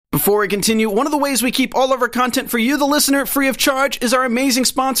Before we continue, one of the ways we keep all of our content for you, the listener, free of charge is our amazing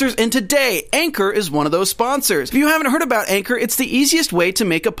sponsors, and today, Anchor is one of those sponsors. If you haven't heard about Anchor, it's the easiest way to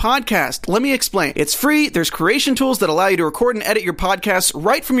make a podcast. Let me explain. It's free, there's creation tools that allow you to record and edit your podcasts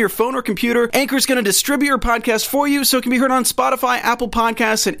right from your phone or computer. Anchor's going to distribute your podcast for you so it can be heard on Spotify, Apple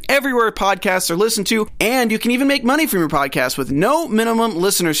Podcasts, and everywhere podcasts are listened to, and you can even make money from your podcast with no minimum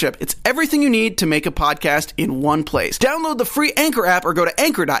listenership. It's everything you need to make a podcast in one place. Download the free Anchor app or go to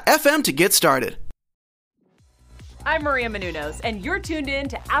anchor.fm to get started. I'm Maria Menounos, and you're tuned in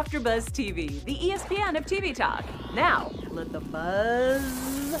to AfterBuzz TV, the ESPN of TV talk. Now, let the buzz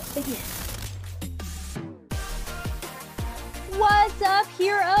begin. What's up,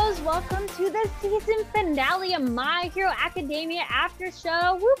 heroes? Welcome to the season finale of My Hero Academia After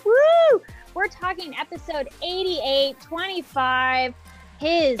Show. Woo woo! We're talking episode 88, 25,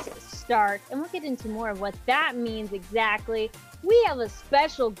 his start, and we'll get into more of what that means exactly. We have a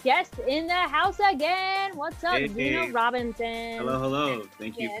special guest in the house again. What's up, Zeno Robinson? Hello.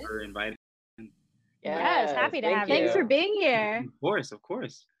 Thank you for inviting me. Yes, happy to have you. Thanks for being here. Of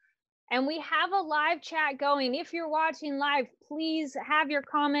course. And we have a live chat going. If you're watching live, please have your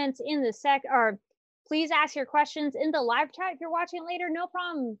comments in the or please ask your questions in the live chat. If you're watching later, no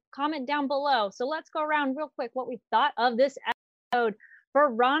problem. Comment down below. So let's go around real quick what we thought of this episode.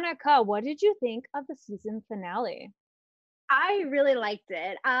 Veronica, what did you think of the season finale? I really liked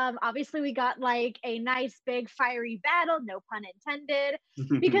it. Obviously, we got like a nice big fiery battle, no pun intended,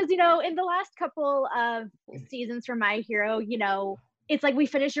 because, in the last couple of seasons for My Hero, it's like we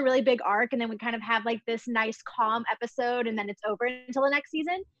finish a really big arc and then we kind of have like this nice calm episode and then it's over until the next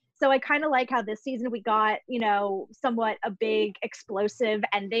season. So I kind of like how this season we got, somewhat a big explosive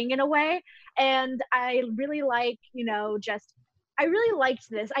ending in a way. And I really like, I really liked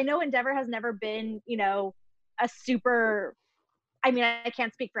this. I know Endeavor has never been, a super, I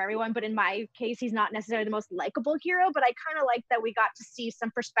can't speak for everyone, but in my case, he's not necessarily the most likable hero, but I kind of like that we got to see some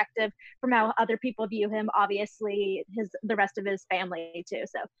perspective from how other people view him, obviously the rest of his family too.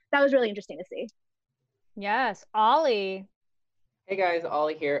 So that was really interesting to see. Yes, Ollie. Hey guys,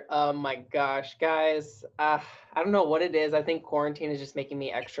 Ollie here. Oh my gosh, guys. I don't know what it is. I think quarantine is just making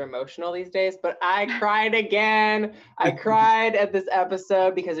me extra emotional these days, but I cried again. I cried at this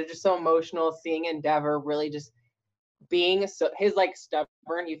episode because it's just so emotional seeing Endeavor really just being his like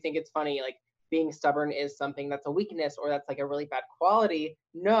stubborn. You think it's funny, like being stubborn is something that's a weakness or that's like a really bad quality.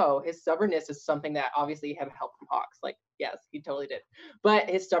 No, his stubbornness is something that obviously he had help from Hawks. Like, yes, he totally did. But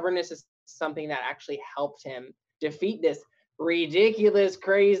his stubbornness is something that actually helped him defeat this ridiculous,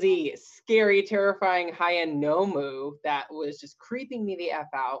 crazy, scary, terrifying high-end Nomu that was just creeping me the F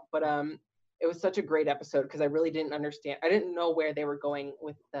out. But it was such a great episode because I really didn't understand. I didn't know where they were going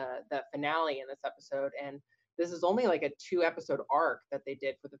with the finale in this episode. And this is only like a 2-episode arc that they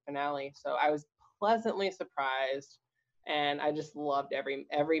did for the finale. So I was pleasantly surprised. And I just loved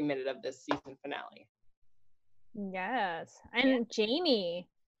every minute of this season finale. Yes. And Jamie.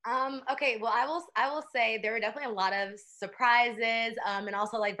 Okay, well, I will say there were definitely a lot of surprises, and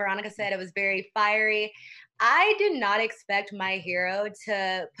also like Veronica said, it was very fiery. I did not expect My Hero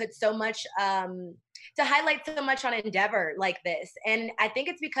to put so much, to highlight so much on Endeavor like this, and I think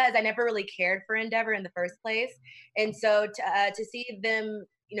it's because I never really cared for Endeavor in the first place, and so to see them,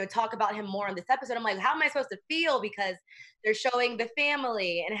 talk about him more in this episode, I'm like, how am I supposed to feel? Because they're showing the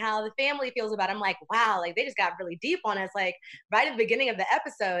family and how the family feels about it. I'm like, wow, like they just got really deep on us, like right at the beginning of the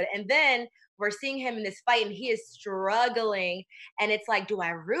episode. And then we're seeing him in this fight and he is struggling. And it's like, do I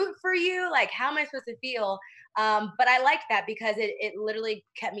root for you? Like, how am I supposed to feel? But I like that because it literally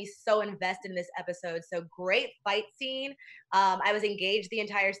kept me so invested in this episode. So great fight scene. I was engaged the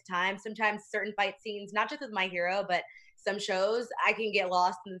entire time. Sometimes certain fight scenes, not just with My Hero, but some shows, I can get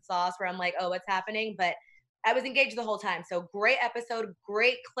lost in the sauce where I'm like, oh, what's happening? But I was engaged the whole time. So great episode,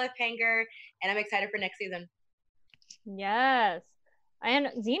 great cliffhanger, and I'm excited for next season. Yes. And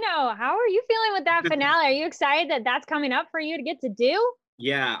Zeno, how are you feeling with that finale? Are you excited that that's coming up for you to get to do?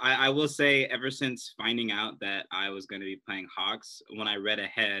 Yeah, I will say ever since finding out that I was going to be playing Hawks, when I read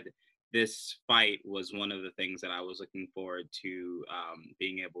ahead, this fight was one of the things that I was looking forward to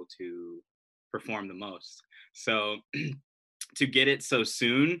being able to perform the most. So to get it so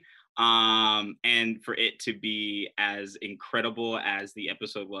soon, and for it to be as incredible as the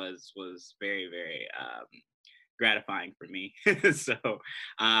episode was very, very gratifying for me. So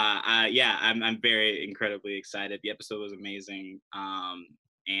yeah, I'm very incredibly excited. The episode was amazing,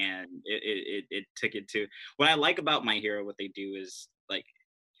 and it took it to what I like about My Hero. What they do is like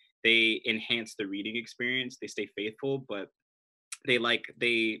they enhance the reading experience. They stay faithful, but they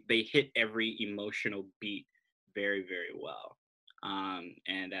hit every emotional beat very, very well.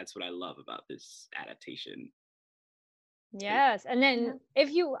 And that's what I love about this adaptation. Yes. And then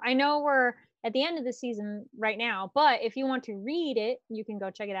I know we're at the end of the season right now, but if you want to read it, you can go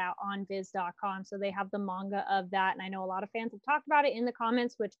check it out on viz.com. So they have the manga of that. And I know a lot of fans have talked about it in the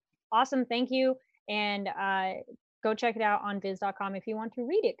comments, which awesome. Thank you. And go check it out on viz.com if you want to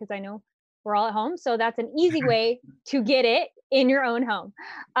read it, because I know we're all at home. So that's an easy way to get it in your own home.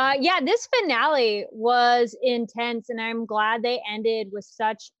 Yeah, this finale was intense, and I'm glad they ended with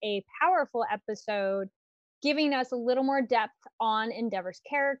such a powerful episode, giving us a little more depth on Endeavor's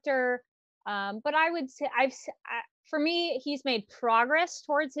character. But I would say for me, he's made progress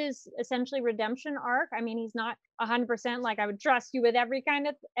towards his essentially redemption arc. I mean, he's not 100% like I would trust you with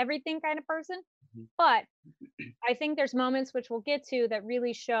everything kind of person, but I think there's moments which we'll get to that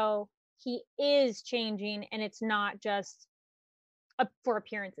really show he is changing, and it's not just for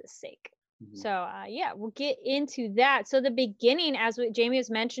appearance's sake. So yeah, we'll get into that. So the beginning, as Jamie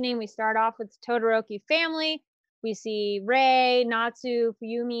was mentioning, we start off with Todoroki family. We see Rei, Natsu,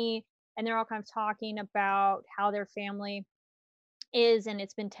 Fuyumi, and they're all kind of talking about how their family is, and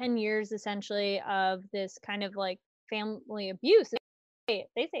it's been 10 years essentially of this kind of like family abuse. They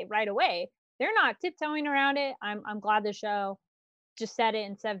say right away, they're not tiptoeing around it. I'm glad the show just said it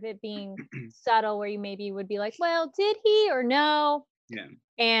instead of it being subtle, where you maybe would be like, well, did he or no? Yeah.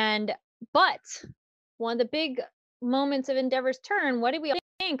 But one of the big moments of Endeavor's turn, what do we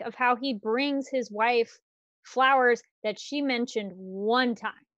think of how he brings his wife flowers that she mentioned one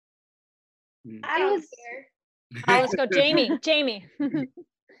time? I don't care. Let's go, Jamie.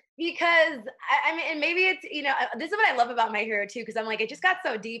 Because I mean, and maybe it's, this is what I love about My Hero too, because I'm like, it just got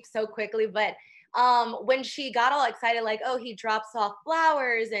so deep so quickly. But when she got all excited, like, oh, he drops off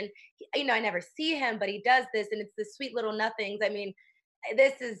flowers, and I never see him, but he does this, and it's the sweet little nothings. I mean,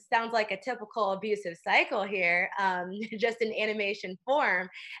 this sounds like a typical abusive cycle here, just in animation form.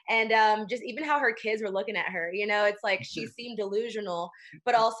 And just even how her kids were looking at her, it's like she seemed delusional,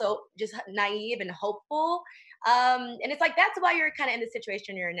 but also just naive and hopeful. And it's like, that's why you're kind of in the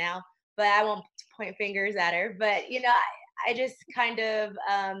situation you're in now. But I won't point fingers at her. But, I just kind of,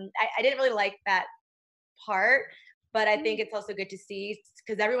 I didn't really like that part. But I think it's also good to see,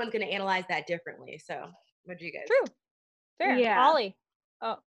 because everyone's going to analyze that differently. So what do you guys? True. Fair. Yeah. Ollie.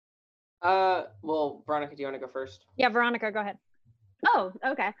 Well, Veronica, do you want to go first? Yeah, Veronica, go ahead. Oh,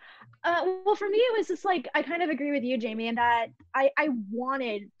 okay. Well, for me, it was just like, I kind of agree with you, Jamie, in that I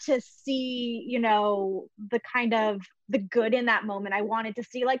wanted to see, the kind of the good in that moment. I wanted to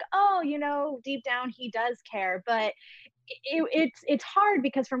see like, oh, deep down he does care, but it's hard,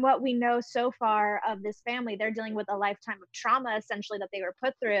 because from what we know so far of this family, they're dealing with a lifetime of trauma essentially that they were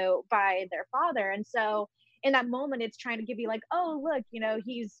put through by their father. And so in that moment, it's trying to give you like, oh, look,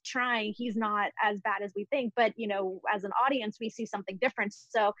 he's trying, he's not as bad as we think, but as an audience, we see something different.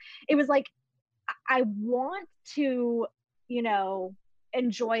 So it was like, I want to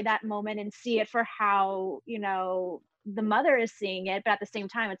enjoy that moment and see it for how the mother is seeing it, but at the same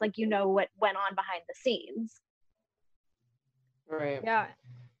time, it's like what went on behind the scenes. Right. Yeah.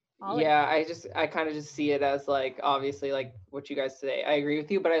 Yeah, I kind of just see it as like, obviously, like what you guys say. I agree with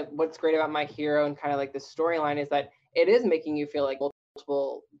you, but what's great about My Hero and kind of like the storyline is that it is making you feel like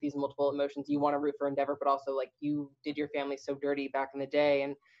multiple emotions. You want to root for Endeavor, but also like, you did your family so dirty back in the day,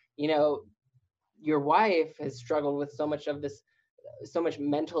 and your wife has struggled with so much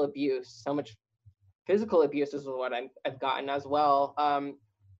mental abuse, so much physical abuse is what I've gotten as well.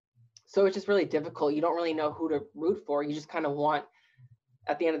 So it's just really difficult. You don't really know who to root for. You just kind of want,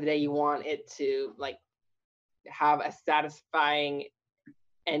 at the end of the day, you want it to like have a satisfying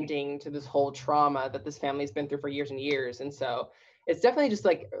ending to this whole trauma that this family's been through for years and years. And so it's definitely just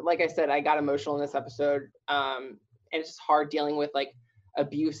like I said, I got emotional in this episode. And it's just hard dealing with like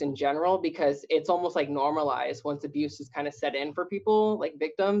abuse in general, because it's almost like normalized once abuse is kind of set in for people, like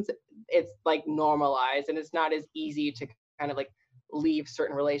victims. It's like normalized, and it's not as easy to kind of like leave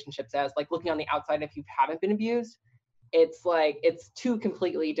certain relationships as like looking on the outside if you haven't been abused. It's like, it's two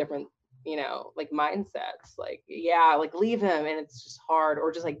completely different, like mindsets. Like, yeah, like leave him, and it's just hard, or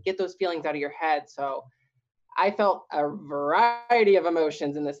just like get those feelings out of your head. So I felt a variety of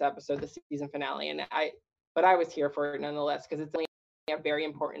emotions in this episode, the season finale, but I was here for it nonetheless, because it's a very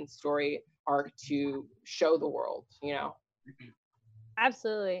important story arc to show the world,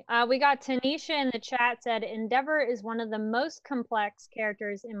 Absolutely. We got Tanisha in the chat said, Endeavor is one of the most complex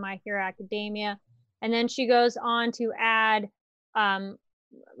characters in My Hero Academia. And then she goes on to add,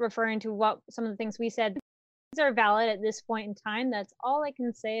 referring to what some of the things we said, these are valid at this point in time. That's all I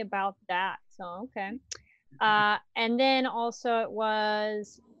can say about that. So, okay. And then also it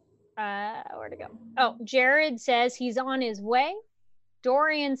was, where'd it go? Oh, Jared says he's on his way.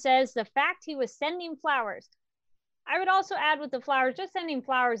 Dorian says the fact he was sending flowers. I would also add with the flowers, just sending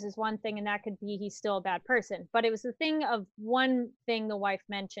flowers is one thing, and that could be he's still a bad person. But it was the thing of one thing the wife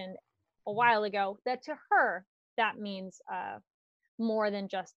mentioned a while ago that to her, that means more than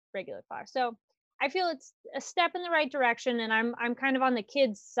just regular flowers. So I feel it's a step in the right direction, and I'm kind of on the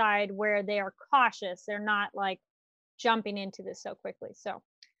kids' side where they are cautious. They're not like jumping into this so quickly. So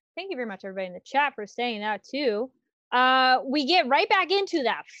thank you very much, everybody in the chat, for saying that too. We get right back into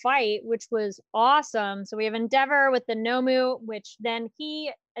that fight, which was awesome. So we have Endeavor with the Nomu, which then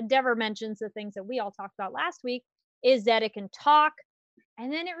Endeavor mentions the things that we all talked about last week, is that it can talk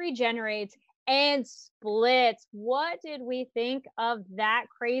and then it regenerates and splits. What did we think of that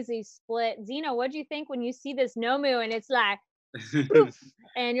crazy split? Zeno, what do you think when you see this Nomu and it's like, poof,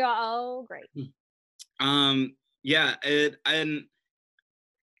 and you're oh, great. Yeah, and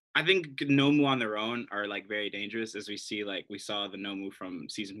I think Nomu on their own are like very dangerous, as we saw the Nomu from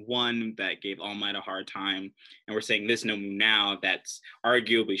season 1 that gave All Might a hard time, and we're saying this Nomu now that's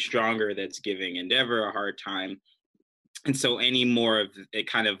arguably stronger, that's giving Endeavor a hard time, and so any more of it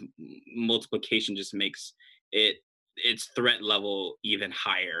kind of multiplication just makes its threat level even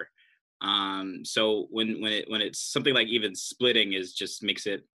higher. So when it's something like even splitting is just makes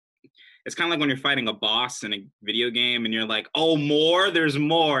it. It's kind of like when you're fighting a boss in a video game and you're like, oh, there's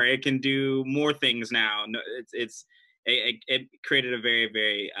more. It can do more things now. No, it created a very,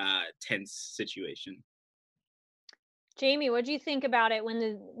 very tense situation. Jamie, what do you think about it when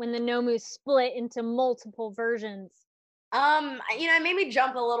the Nomu split into multiple versions? It made me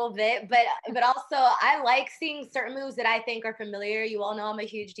jump a little bit, but also I like seeing certain moves that I think are familiar. You all know I'm a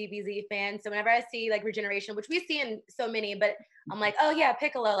huge DBZ fan, so whenever I see like regeneration, which we see in so many, but I'm like, oh yeah,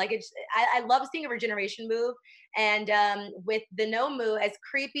 Piccolo. Like I love seeing a regeneration move, and with the Nomu, as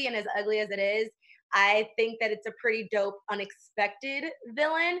creepy and as ugly as it is, I think that it's a pretty dope, unexpected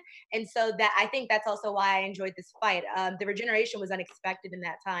villain, and so that I think that's also why I enjoyed this fight. The regeneration was unexpected in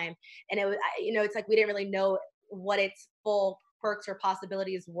that time, and it was, it's like we didn't really know what its full perks or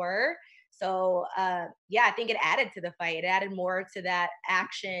possibilities were. So yeah, I think it added to the fight. It added more to that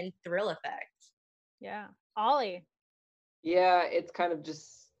action thrill effect. Yeah. Ollie. Yeah, it's kind of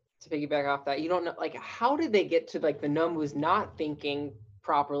just to piggyback off that. You don't know, like, how did they get to like the Nomus not thinking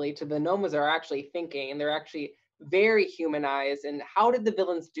properly to the Nomus are actually thinking and they're actually very humanized? And how did the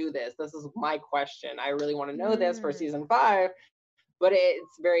villains do this? This is my question. I really want to know this for season 5, but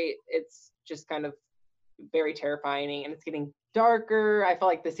it's just kind of very terrifying, and it's getting darker. I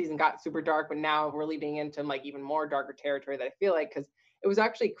felt like this season got super dark, but now we're leading into like even more darker territory that I feel like, because it was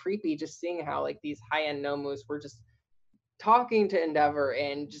actually creepy just seeing how like these high-end Nomus were just talking to Endeavor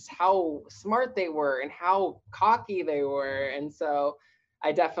and just how smart they were and how cocky they were. And so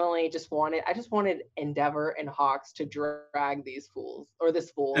I definitely just wanted Endeavor and Hawks to drag these fools, or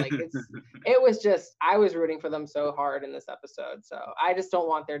this fool. Like it was just, I was rooting for them so hard in this episode. So I just don't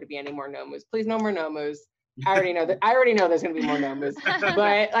want there to be any more Nomus. Please, no more Nomus. I already know there's gonna be more Nomus.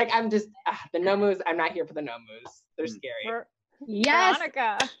 But like I'm just the Nomus, I'm not here for the Nomus. They're scary. Yes,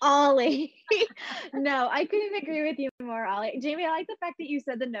 Veronica. Ollie. No, I couldn't agree with you more, Ollie. Jamie, I like the fact that you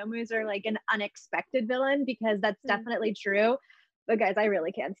said the Nomus are like an unexpected villain, because that's definitely true. But guys, I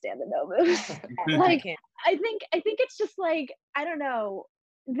really can't stand the Nomus. Like, I think it's just like, I don't know.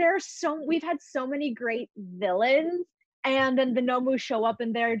 We've had so many great villains, and then the Nomu show up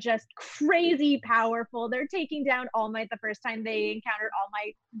and they're just crazy powerful. They're taking down All Might the first time they encountered All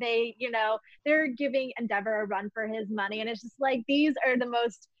Might. They're giving Endeavor a run for his money. And it's just like, these are the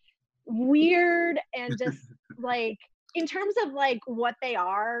most weird and just like, in terms of like what they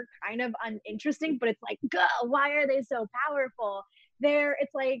are, kind of uninteresting, but it's like, why are they so powerful?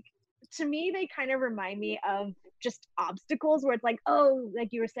 It's like, to me, they kind of remind me of just obstacles where it's like, oh, like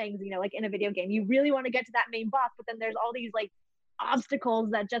you were saying, like in a video game, you really want to get to that main boss, but then there's all these like obstacles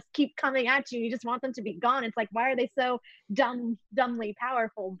that just keep coming at you. You just want them to be gone. It's like, why are they so dumbly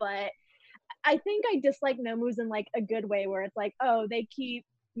powerful? But I think I dislike Nomus in like a good way, where it's like, oh, they keep,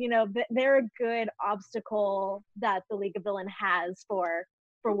 they're a good obstacle that the League of Villain has for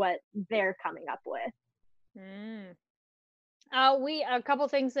what they're coming up with. A couple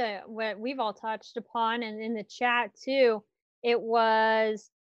things that we've all touched upon, and in the chat too. It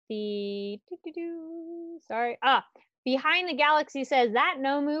was the Behind the Galaxy says that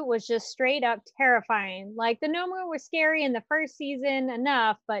Nomu was just straight up terrifying. Like the Nomu were scary in the first season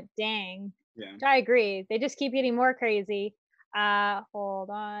enough, but dang. Yeah. I agree. They just keep getting more crazy. Hold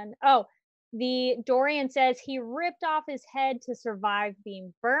on. Oh, the Dorian says he ripped off his head to survive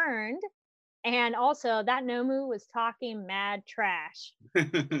being burned. And also, that Nomu was talking mad trash. And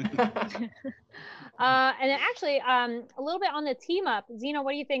then actually, a little bit on the team up. Zeno,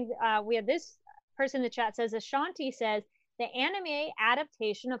 what do you think? We have this person in the chat says, Ashanti says, the anime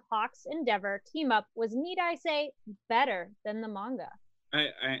adaptation of Hawk's Endeavor team up was, need I say, better than the manga.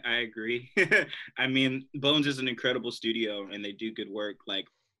 I agree. I mean, Bones is an incredible studio and they do good work. Like,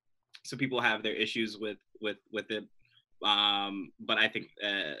 some people have their issues with it. But I think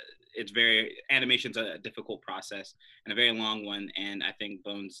it's animation's a difficult process and a very long one. And I think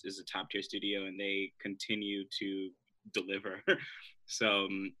Bones is a top tier studio and they continue to deliver. So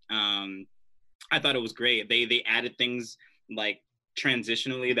I thought it was great. They added things like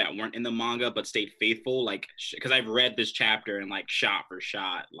transitionally that weren't in the manga but stayed faithful, like, because I've read this chapter and like shot for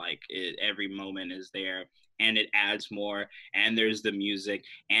shot, like every moment is there and it adds more, and there's the music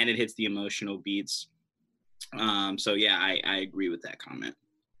and it hits the emotional beats. So yeah, I agree with that comment.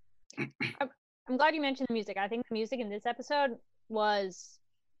 I'm glad you mentioned the music. I think the music in this episode was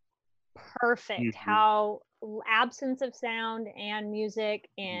perfect. Mm-hmm. How absence of sound and music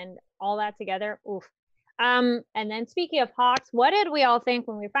and all that together, oof. And then speaking of Hawks, what did we all think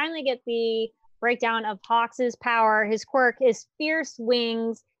when we finally get the breakdown of Hawks' power, his quirk, his fierce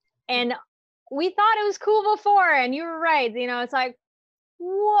wings? And we thought it was cool before, and you were right. You know, it's like,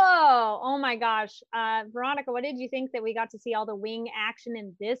 whoa, oh my gosh. Veronica, what did you think that we got to see all the wing action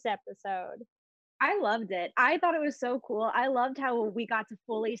in this episode? I loved it. I thought it was so cool. I loved how we got to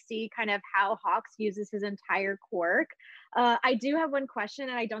fully see kind of how Hawks uses his entire quirk. I do have one question,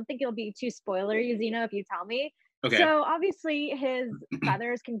 and I don't think it'll be too spoilery, Zeno, if you tell me. Okay. So obviously his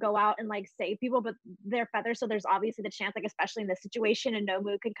feathers can go out and like save people, but they're feathers, so there's obviously the chance, like especially in this situation, and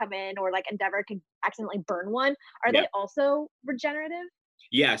Nomu could come in, or like Endeavor could accidentally burn one. Are they also regenerative?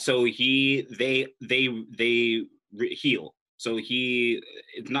 Yeah. So they heal. So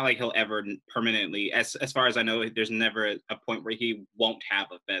it's not like he'll ever permanently, as far as I know, there's never a point where he won't have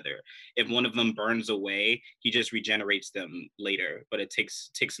a feather. If one of them burns away, he just regenerates them later, but it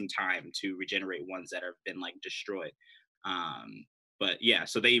takes some time to regenerate ones that have been like destroyed. But yeah,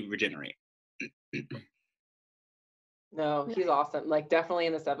 so they regenerate. No, he's awesome. Like, definitely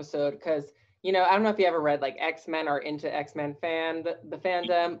in this episode, because, you know, I don't know if you ever read like X-Men or into X-Men the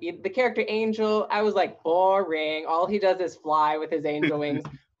fandom. The character Angel, I was like, boring. All he does is fly with his angel wings.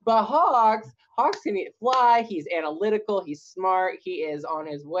 But Hawks can fly. He's analytical. He's smart. He is on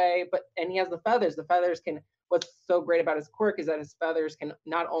his way. And he has the feathers. The feathers can. What's so great about his quirk is that his feathers can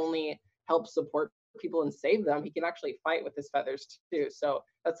not only help support people and save them, he can actually fight with his feathers too. So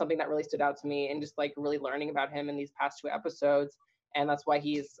that's something that really stood out to me, and just like really learning about him in these past 2 episodes. And that's why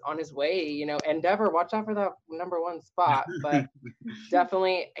he's on his way, you know. Endeavor, watch out for that #1 spot. But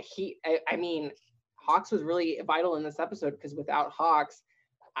definitely, I mean, Hawks was really vital in this episode, because without Hawks,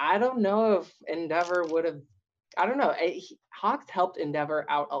 I don't know if Endeavor would have, I don't know. Hawks helped Endeavor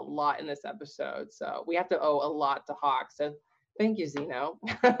out a lot in this episode. So we have to owe a lot to Hawks. So thank you, Zeno.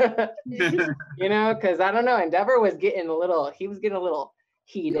 You know, because I don't know, Endeavor was getting a little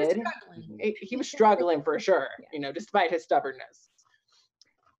heated. He was struggling for sure, you know, despite his stubbornness.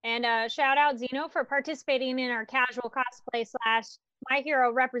 And shout out Zeno for participating in our casual cosplay / My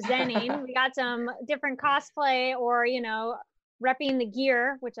Hero representing. We got some different cosplay, or, you know, repping the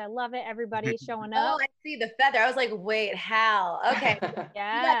gear, which I love it. Everybody showing up. Oh, I see the feather. I was like, wait, how? Okay.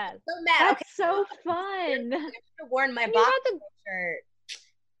 Yeah. So mad. That's so fun. I should have worn my box shirt.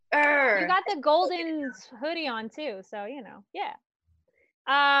 You got the golden hoodie on too, so you know, yeah.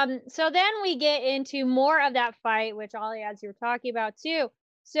 So then we get into more of that fight, which Ollie, as you were talking about too.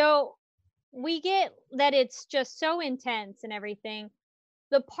 So we get that it's just so intense and everything.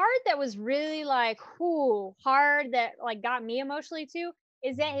 The part that was really like, hard, that like got me emotionally too,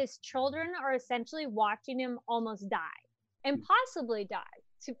 is that his children are essentially watching him almost die and possibly die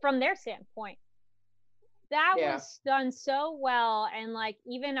from their standpoint. That was done so well. And like,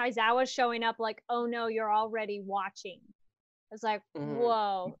 even Aizawa showing up like, oh no, you're already watching. It's like,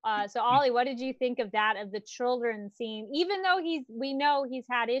 whoa. So Ollie, what did you think of that, of the children scene? Even though we know he's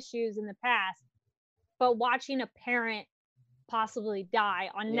had issues in the past, but watching a parent possibly die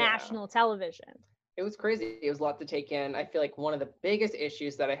on national television. It was crazy. It was a lot to take in. I feel like one of the biggest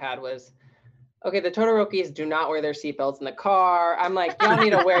issues that I had was, okay, the Todorokis do not wear their seatbelts in the car. I'm like, y'all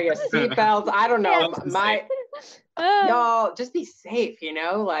need to wear your seatbelts. I don't know. Y'all just be safe, you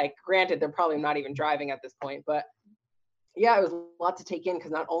know? Like, granted, they're probably not even driving at this point, but yeah, it was a lot to take in,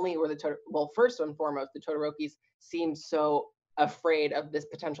 because not only were first and foremost, the Todorokis seemed so afraid of this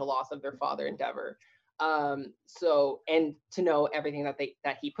potential loss of their father, Endeavor. So, and to know everything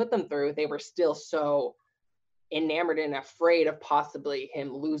that he put them through, they were still so enamored and afraid of possibly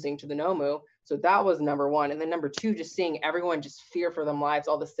him losing to the Nomu. So that was number one. And then number two, just seeing everyone just fear for their lives,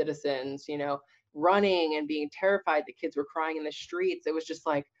 all the citizens, you know, running and being terrified. The kids were crying in the streets. It was just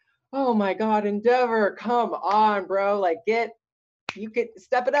like, oh my God, Endeavor, come on, bro. Like you could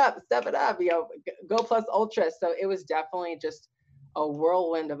step it up, you know, go plus ultra. So it was definitely just a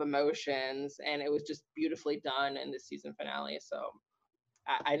whirlwind of emotions, and it was just beautifully done in the season finale. So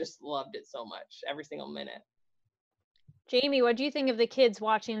I just loved it so much, every single minute. Jamie, what do you think of the kids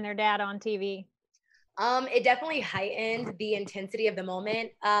watching their dad on TV? It definitely heightened the intensity of the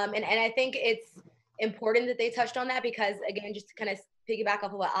moment. And I think it's important that they touched on that because, again, just to kind of piggyback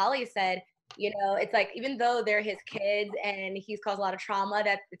off of what Ali said, you know, it's like even though they're his kids and he's caused a lot of trauma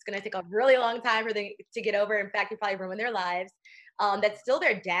that it's going to take a really long time for them to get over. In fact, he probably ruined their lives. That's still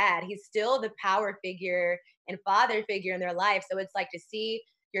their dad. He's still the power figure and father figure in their life. So it's like to see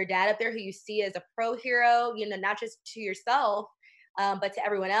your dad up there who you see as a pro hero, you know, not just to yourself, but to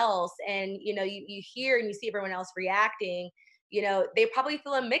everyone else. And, you know, you hear and you see everyone else reacting, you know, they probably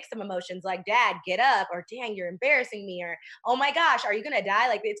feel a mix of emotions like, Dad, get up, or dang, you're embarrassing me, or oh my gosh, are you going to die?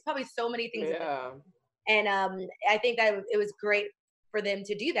 Like, it's probably so many things. Yeah. And I think that it was great for them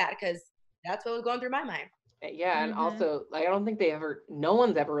to do that because that's what was going through my mind. Yeah. And also, like, I don't think no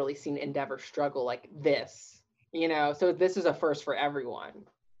one's ever really seen Endeavor struggle like this, you know? So this is a first for everyone.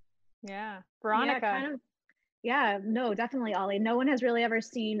 Yeah. Veronica. Yeah, no, definitely, Ollie. No one has really ever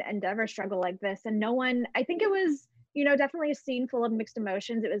seen Endeavor struggle like this. And no one, I think it was, you know, definitely a scene full of mixed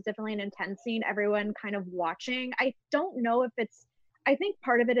emotions. It was definitely an intense scene, everyone kind of watching. I don't know if I think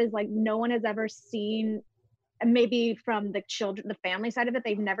part of it is like no one has ever seen, maybe from the family side of it,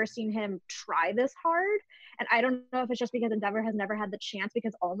 they've never seen him try this hard. And I don't know if it's just because Endeavor has never had the chance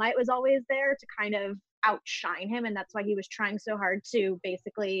because All Might was always there to kind of outshine him. And that's why he was trying so hard to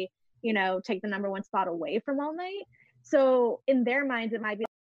basically, you know, take the number one spot away from All Might. So in their minds, it might be,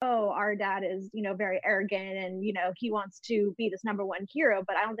 oh, our dad is, you know, very arrogant and, you know, he wants to be this number one hero,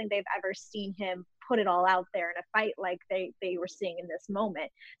 but I don't think they've ever seen him put it all out there in a fight like they were seeing in this moment.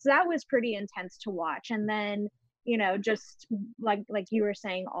 So that was pretty intense to watch. And then, you know, just like you were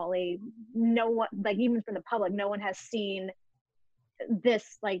saying, Ollie, no one, like even from the public, no one has seen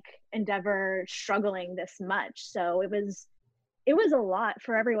this like Endeavor struggling this much. So it was a lot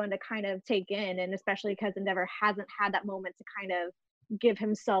for everyone to kind of take in, and especially because Endeavor hasn't had that moment to kind of give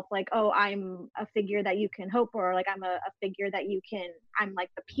himself like, oh, I'm a figure that you can hope for, or like I'm a figure that I'm like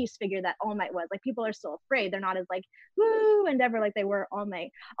the peace figure that All Might was. Like people are still afraid. They're not as like, woo, Endeavor like they were All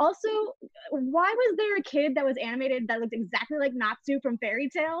Might. Also, why was there a kid that was animated that looked exactly like Natsu from Fairy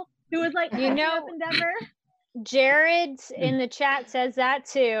Tail who was like, you know, Endeavor? Jared in the chat says that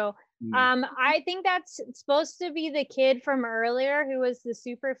too. I think that's supposed to be the kid from earlier who was the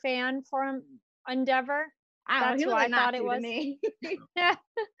super fan from Endeavor. That's who I thought it was.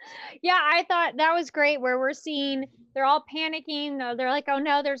 Yeah, I thought that was great where we're seeing they're all panicking. They're like, oh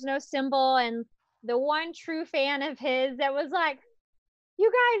no, there's no symbol. And the one true fan of his that was like,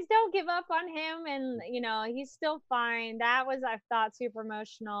 you guys don't give up on him. And, you know, he's still fine. That was, I thought, super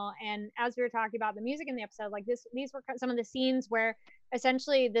emotional. And as we were talking about the music in the episode, like these were some of the scenes where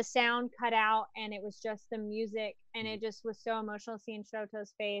essentially the sound cut out and it was just the music. And it just was so emotional seeing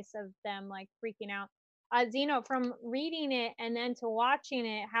Shoto's face of them like freaking out. Zeno, from reading it and then to watching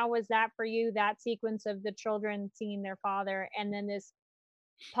it, how was that for you, that sequence of the children seeing their father and then this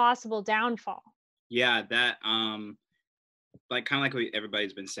possible downfall? Yeah, that like kind of like what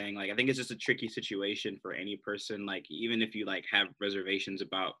everybody's been saying, like I think it's just a tricky situation for any person, like even if you like have reservations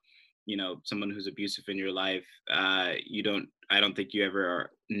about, you know, someone who's abusive in your life, I don't think you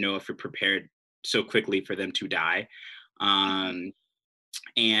ever know if you're prepared so quickly for them to die.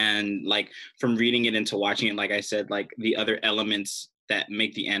 And like from reading it into watching it, like I said, like the other elements that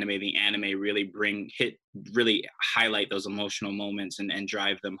make the anime really really highlight those emotional moments and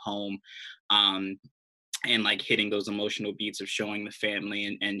drive them home. And like hitting those emotional beats of showing the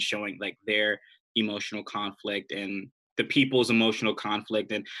family and showing like their emotional conflict and the people's emotional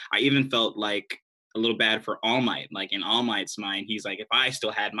conflict. And I even felt like a little bad for All Might. Like in All Might's mind, he's like, if I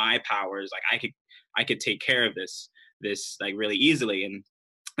still had my powers, like I could take care of this like really easily. And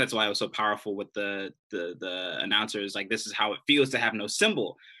that's why it was so powerful with the announcers, like, this is how it feels to have no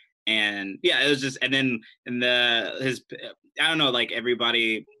symbol. And yeah, it was just, and then I don't know, like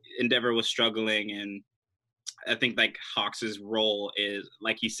everybody, Endeavor was struggling, and I think like Hawks's role is,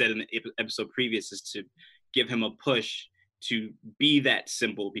 like he said in the episode previous, is to give him a push to be that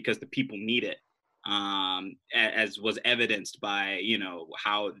symbol because the people need it, as was evidenced by, you know,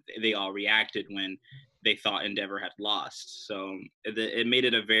 how they all reacted when they thought Endeavor had lost. So it made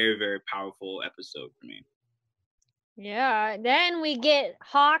it a very, very powerful episode for me. Yeah, then we get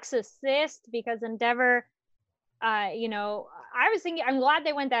Hawk's assist because Endeavor, you know, I was thinking, I'm glad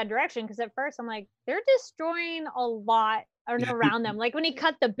they went that direction because at first I'm like, they're destroying a lot around them. Like when he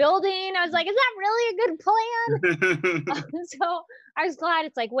cut the building, I was like, is that really a good plan? So I was glad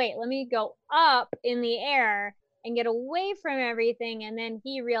it's like, wait, let me go up in the air and get away from everything. And then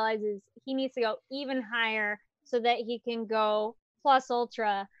he realizes he needs to go even higher so that he can go plus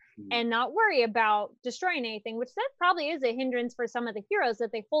ultra and not worry about destroying anything, which that probably is a hindrance for some of the heroes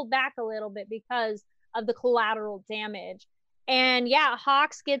that they hold back a little bit because of the collateral damage. And yeah,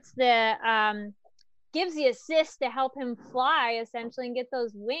 Hawks gets the gives the assist to help him fly essentially and get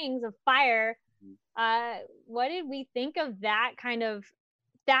those wings of fire. What did we think of that kind of?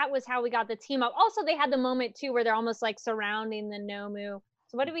 That was how we got the team up. Also, they had the moment too where they're almost like surrounding the Nomu.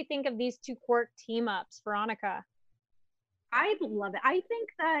 So what do we think of these two quirk team ups, Veronica? I love it. I think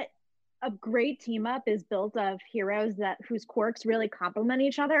that a great team up is built of heroes that whose quirks really complement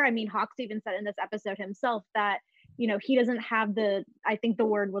each other. I mean, Hawks even said in this episode himself that, you know, he doesn't have the, I think the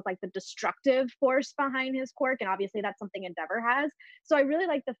word was like the destructive force behind his quirk. And obviously that's something Endeavor has. So I really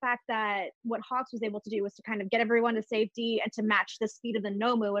like the fact that what Hawks was able to do was to kind of get everyone to safety and to match the speed of the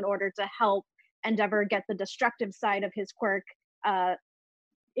Nomu in order to help Endeavor get the destructive side of his quirk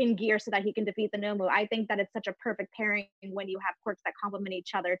in gear so that he can defeat the Nomu. I think that it's such a perfect pairing when you have quirks that complement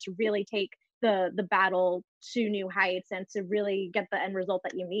each other to really take the battle to new heights and to really get the end result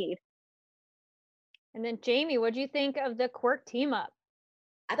that you need. And then Jamie, what do you think of the quirk team up?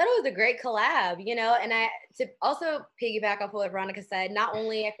 I thought it was a great collab, you know, and to also piggyback off what Veronica said, not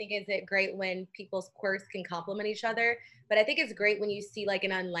only I think is it great when people's quirks can complement each other, but I think it's great when you see like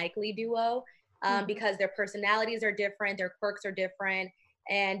an unlikely duo because their personalities are different, their quirks are different.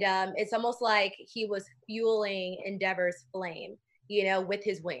 And it's almost like he was fueling Endeavor's flame, you know, with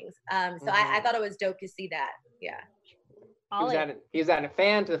his wings. So I thought it was dope to see that. Yeah. He was adding a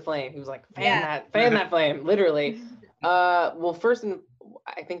fan to the flame. He was like, fan that flame, literally. Well, first,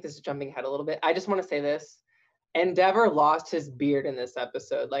 I think this is jumping ahead a little bit. I just want to say this. Endeavor lost his beard in this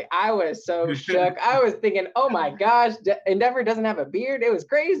episode. Like, I was so shook. I was thinking, oh my gosh, Endeavor doesn't have a beard. It was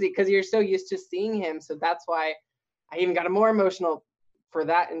crazy because you're so used to seeing him. So that's why I even got more emotional for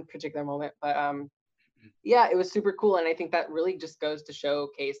that in particular moment. But yeah, it was super cool. And I think that really just goes to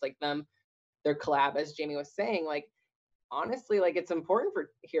showcase like their collab, as Jamie was saying. Like, honestly, like it's important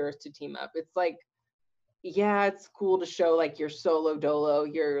for heroes to team up. It's like, yeah, it's cool to show like you're solo dolo,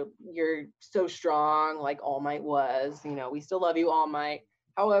 you're so strong like All Might was, you know, we still love you, All Might.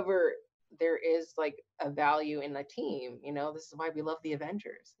 However, there is like a value in the team, you know. This is why we love the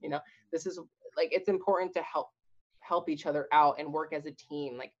Avengers, you know. This is like, it's important to help each other out and work as a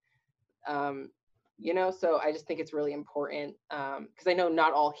team, like you know. So I just think it's really important because I know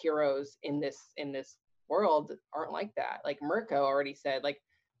not all heroes in this world aren't like that. Like Mirko already said, like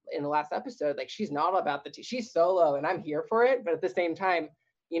in the last episode, like she's not about the team, she's solo and I'm here for it. But at the same time,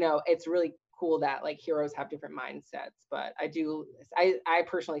 you know, it's really cool that like heroes have different mindsets. But I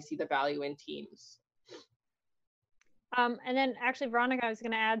personally see the value in teams. And then actually, Veronica, I was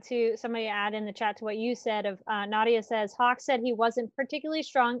going to add to somebody add in the chat to what you said. Of Nadia says Hawk said he wasn't particularly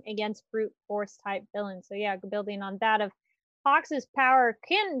strong against brute force type villains. So yeah, building on that, of Hawks's power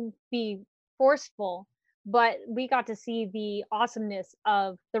can be forceful, but we got to see the awesomeness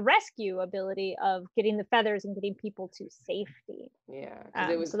of the rescue ability of getting the feathers and getting people to safety. Yeah,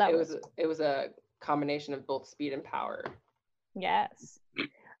 because it was a combination of both speed and power. Yes.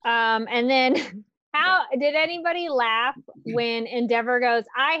 And then how did anybody laugh when Endeavor goes,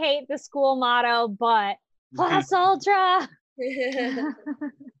 I hate the school motto, but plus ultra? Yeah,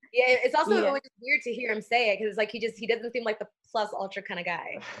 it's also it was weird to hear him say it because it's like he doesn't seem like the plus ultra kind of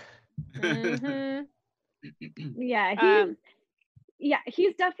guy. Mm-hmm.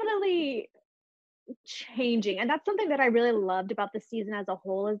 He's definitely changing, and that's something that I really loved about the season as a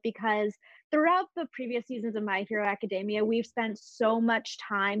whole, is because throughout the previous seasons of My Hero Academia, we've spent so much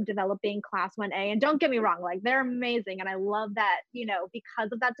time developing Class 1A, and don't get me wrong, like they're amazing, and I love that, you know,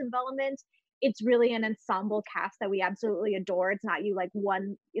 because of that development, it's really an ensemble cast that we absolutely adore. It's not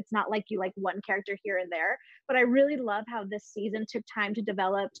like you like one character here and there, but I really love how this season took time to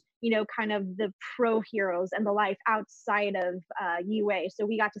develop, you know, kind of the pro heroes and the life outside of UA. So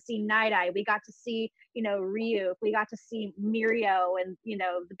we got to see Night Eye, we got to see, you know, Ryuk, we got to see Mirio, and, you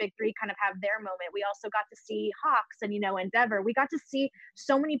know, the big three kind of have their moment. We also got to see Hawks and, you know, Endeavor. We got to see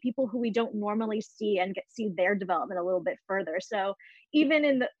so many people who we don't normally see and see their development a little bit further. So even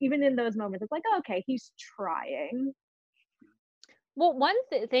in those moments, it's like, oh, okay, he's trying. Well, one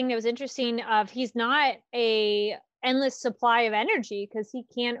thing that was interesting of he's not a endless supply of energy because he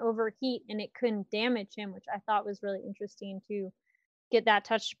can't overheat and it couldn't damage him, which I thought was really interesting to get that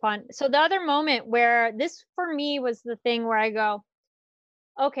touched upon. So the other moment where this for me was the thing where I go,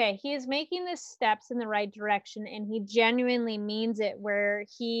 okay, he is making the steps in the right direction and he genuinely means it, where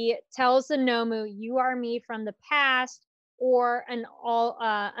he tells the Nomu, you are me from the past or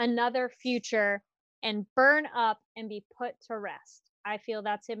another future, and burn up and be put to rest. I feel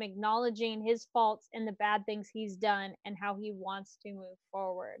that's him acknowledging his faults and the bad things he's done and how he wants to move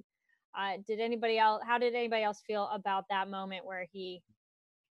forward. How did anybody else feel about that moment where the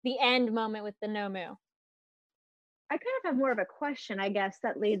end moment with the Nomu? I kind of have more of a question, I guess,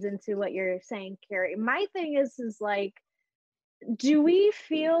 that leads into what you're saying, Carrie. My thing is like, do we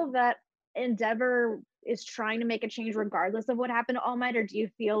feel that Endeavor is trying to make a change regardless of what happened to All Might, or do you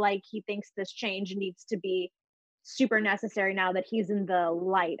feel like he thinks this change needs to be super necessary now that he's in the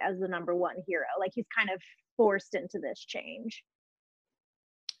light as the number one hero? Like he's kind of forced into this change.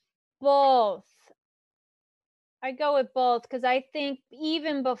 Both. I go with both because I think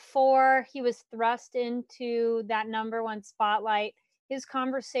even before he was thrust into that number one spotlight, his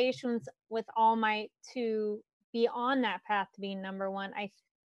conversations with All Might to be on that path to being number one, I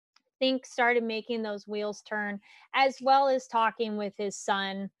think started making those wheels turn, as well as talking with his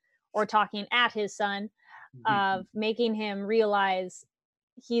son or talking at his son, of making him realize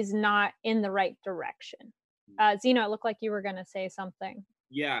he's not in the right direction. Zeno, it looked like you were going to say something.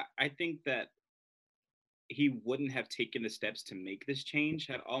 Yeah, I think that he wouldn't have taken the steps to make this change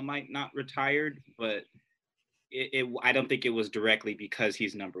had All Might not retired, but I don't think it was directly because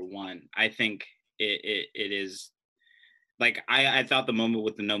he's number one. I think it is like I thought the moment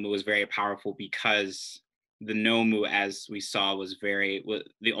with the Nomu was very powerful because the Nomu, as we saw, was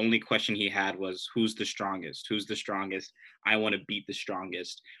the only question he had was who's the strongest? Who's the strongest? I want to beat the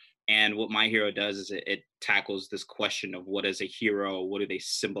strongest. And what My Hero does is it tackles this question of what is a hero, what do they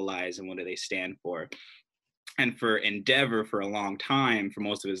symbolize, and what do they stand for? And for Endeavor, for a long time, for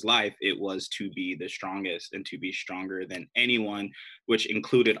most of his life, it was to be the strongest and to be stronger than anyone, which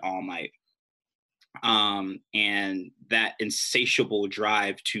included All Might. And that insatiable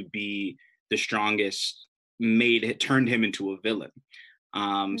drive to be the strongest turned him into a villain.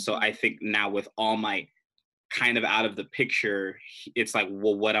 So I think now with All Might kind of out of the picture, it's like,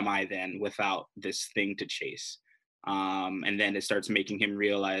 well, what am I then without this thing to chase? And then it starts making him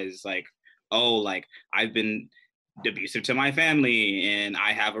realize like, oh, like I've been abusive to my family and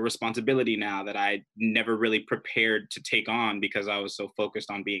I have a responsibility now that I never really prepared to take on because I was so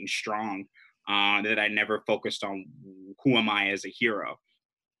focused on being strong that I never focused on who am I as a hero.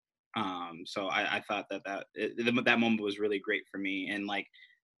 So I thought that moment was really great for me, and like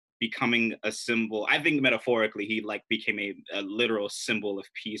becoming a symbol. I think metaphorically he like became a literal symbol of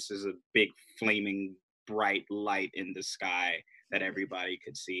peace as a big flaming bright light in the sky that everybody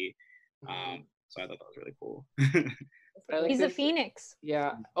could see. So I thought that was really cool. He's a phoenix.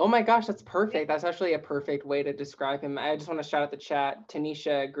 Yeah. Oh my gosh, that's perfect. That's actually a perfect way to describe him. I just want to shout out the chat.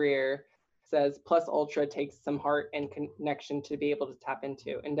 Tanisha Greer says, plus Ultra takes some heart and connection to be able to tap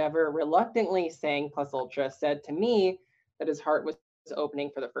into. Endeavor reluctantly saying plus Ultra said to me that his heart was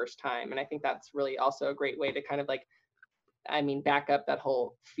opening for the first time. And I think that's really also a great way to kind of like, back up that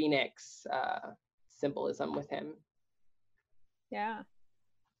whole phoenix symbolism with him. Yeah.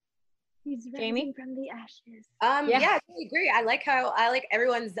 He's rising Jamie? from the ashes. Yeah, I totally agree. I like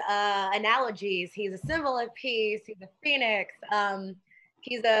everyone's analogies. He's a symbol of peace. He's a phoenix.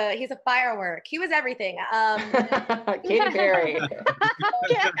 He's a firework. He was everything. Katy Perry.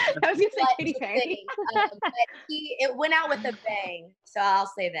 Yeah, I was gonna say Katy Perry. But it went out with a bang. So I'll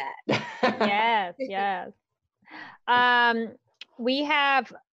say that. Yes. We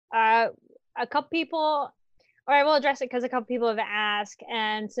have a couple people. Or I will address it because a couple people have asked,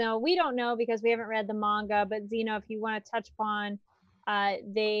 and so we don't know because we haven't read the manga. But Zeno, if you want to touch upon,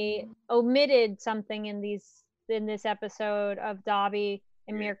 they omitted something in this episode of Dobby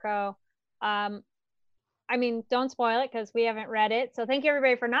and Mirko. Don't spoil it because we haven't read it. So thank you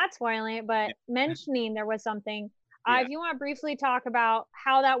everybody for not spoiling it, but mentioning there was something. If you want to briefly talk about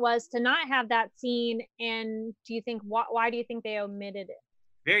how that was to not have that scene, and why do you think they omitted it?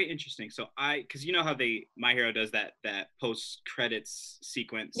 Very interesting. So because you know how My Hero does that post credits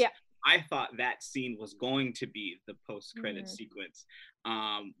sequence. Yeah. I thought that scene was going to be the post credits sequence,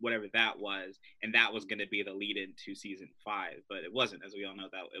 whatever that was, and that was going to be the lead into season 5, but it wasn't. As we all know,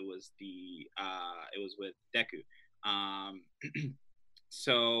 that it was it was with Deku.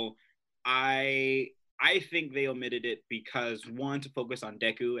 So I think they omitted it because, one, to focus on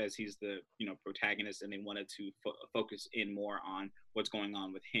Deku as he's the protagonist, and they wanted to focus in more on what's going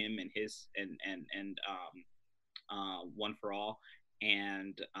on with him and his and One for All,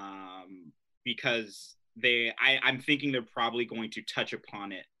 and because I'm thinking they're probably going to touch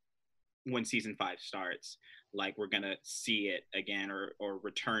upon it when season 5 starts. Like we're gonna see it again or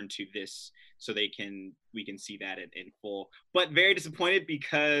return to this so we can see that in full. But very disappointed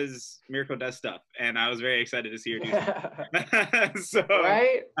because Mirko does stuff, and I was very excited to see her do stuff. So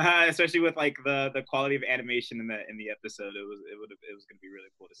right, especially with like the quality of animation in the episode, it was gonna be really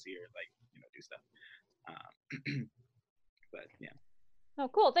cool to see her like do stuff. But yeah. Oh,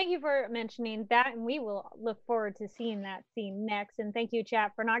 cool. Thank you for mentioning that. And we will look forward to seeing that scene next. And thank you,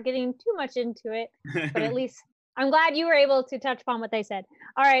 chat, for not getting too much into it. But at least I'm glad you were able to touch upon what they said.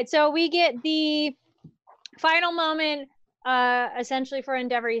 All right. So we get the final moment, essentially, for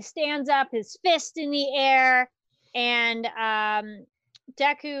Endeavor. He stands up, his fist in the air. And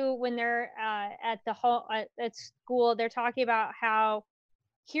Deku, when they're at school, they're talking about how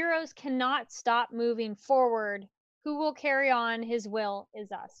heroes cannot stop moving forward. Who will carry on his will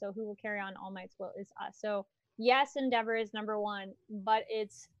is us. So who will carry on All Might's will is us. So yes, Endeavor is number one, but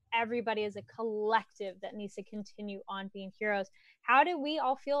it's everybody as a collective that needs to continue on being heroes. How do we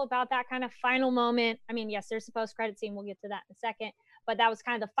all feel about that kind of final moment? I mean, yes, there's a post-credit scene. We'll get to that in a second, but that was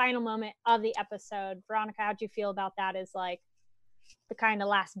kind of the final moment of the episode. Veronica, how'd you feel about that as like the kind of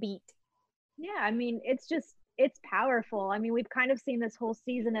last beat? Yeah, I mean, it's powerful. I mean, we've kind of seen this whole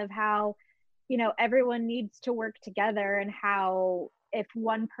season of how everyone needs to work together, and how if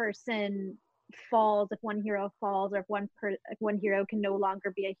one person falls, if one hero falls, or if one hero can no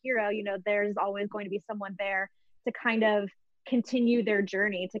longer be a hero, there's always going to be someone there to kind of continue their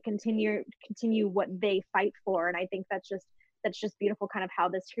journey, to continue what they fight for. And I think that's just beautiful, kind of how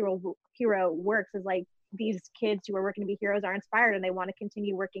this hero works, is like these kids who are working to be heroes are inspired, and they want to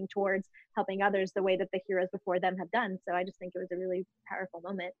continue working towards helping others the way that the heroes before them have done. So I just think it was a really powerful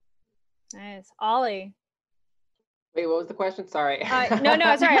moment. Nice. Ollie. Wait, what was the question? Sorry. No,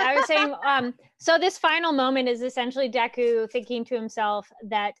 sorry. I was saying, so this final moment is essentially Deku thinking to himself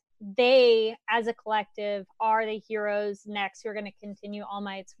that they, as a collective, are the heroes next who are going to continue All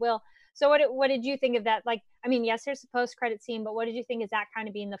Might's will. So what did you think of that? Like, I mean, yes, there's a post-credit scene, but what did you think is that kind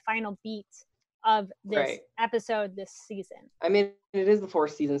of being the final beat of this episode this season? I mean, it is the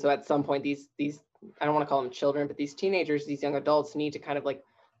 4th season, so at some point, these I don't want to call them children, but these teenagers, these young adults need to kind of like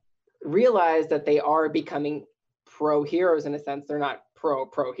realize that they are becoming pro heroes in a sense. They're not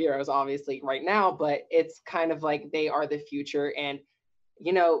pro heroes obviously right now, but it's kind of like they are the future. And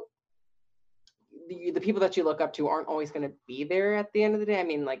the people that you look up to aren't always going to be there at the end of the day. I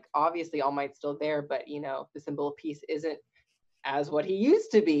mean, like obviously All Might's still there, but the symbol of peace isn't as what he used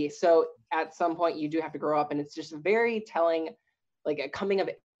to be. So at some point you do have to grow up, and it's just very telling, like a coming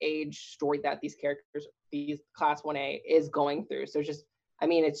of age story that these characters, these class 1A is going through. So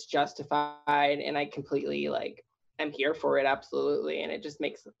it's justified, and I completely I'm here for it, absolutely. And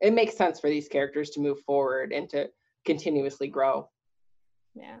it makes sense for these characters to move forward and to continuously grow.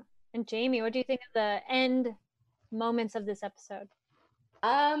 Yeah. And Jamie, what do you think of the end moments of this episode?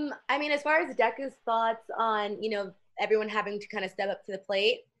 I mean, as far as Deku's thoughts on, everyone having to kind of step up to the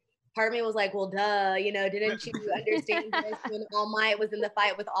plate, part of me was like, well, duh, didn't you understand this when All Might was in the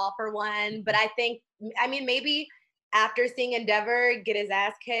fight with All for One? But maybe after seeing Endeavor get his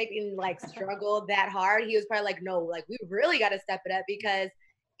ass kicked and struggle that hard, he was probably like, no, we really got to step it up, because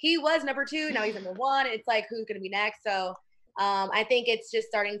he was number 2, now he's number 1. It's like, who's going to be next? So I think it's just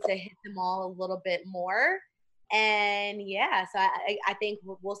starting to hit them all a little bit more. And yeah, so I think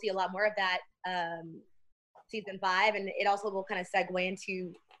we'll see a lot more of that season 5. And it also will kind of segue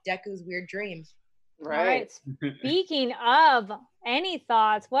into Deku's weird dream. Right. All right. Speaking of, any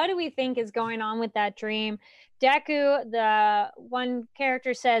thoughts? What do we think is going on with that dream? Deku, the one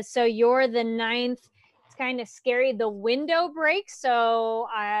character says, so you're the 9th. It's kind of scary. The window breaks. So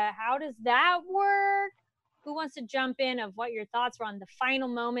how does that work? Who wants to jump in of what your thoughts were on the final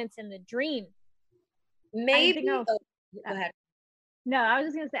moments in the dream? Maybe. Go ahead. No, I was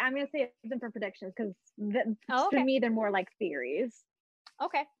just going to say, I'm going to say them for predictions, because to me, they're more like theories.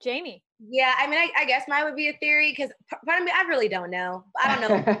 Okay, Jamie. Yeah, I mean, I guess mine would be a theory, because part of me, I really don't know. I don't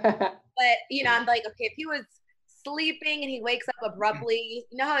know. But, I'm like, okay, if he was sleeping and he wakes up abruptly,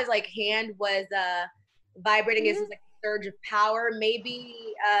 how his hand was vibrating, as his surge of power, maybe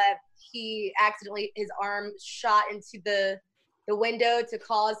he accidentally, his arm shot into the window to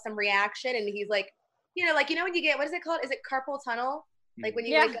cause some reaction, and he's like, when you get, what is it called? Is it carpal tunnel? Like when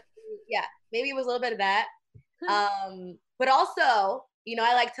you wake up, maybe it was a little bit of that. But also,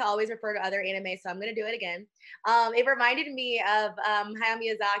 I like to always refer to other anime, so I'm going to do it again. It reminded me of Hayao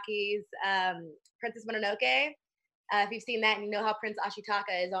Miyazaki's Princess Mononoke. If you've seen that, and you know how Prince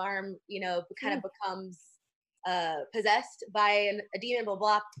Ashitaka, his arm, kind of becomes possessed by a demon, blah,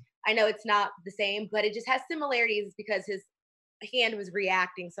 blah. I know it's not the same, but it just has similarities because his hand was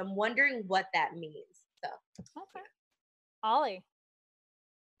reacting. So I'm wondering what that means. So Okay. Ollie.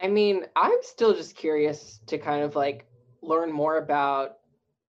 I mean, I'm still just curious to kind of like learn more about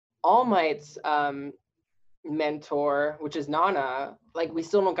All Might's mentor, which is Nana. Like, we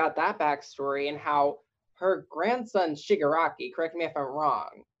still don't got that backstory, and how her grandson Shigaraki, correct me if I'm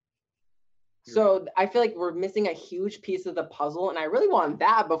wrong. So I feel like we're missing a huge piece of the puzzle, and I really want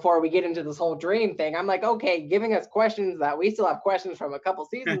that before we get into this whole dream thing. I'm like, okay, giving us questions that we still have questions from a couple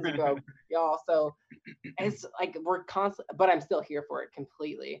seasons ago, y'all. So it's like we're constant, but I'm still here for it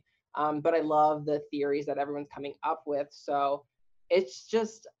completely. But I love the theories that everyone's coming up with. So it's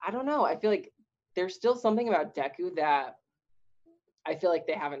just, I don't know. I feel like there's still something about Deku that I feel like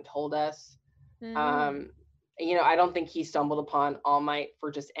they haven't told us. You know, I don't think he stumbled upon All Might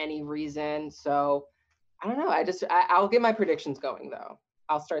for just any reason. So I don't know. I'll get my predictions going though.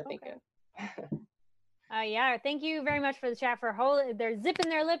 I'll start thinking. Yeah, thank you very much for the chat they're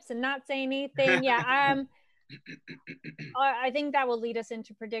zipping their lips and not saying anything. Yeah, I think that will lead us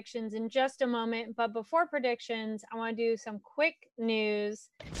into predictions in just a moment. But before predictions, I want to do some quick news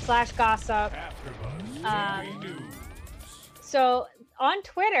 / gossip. So on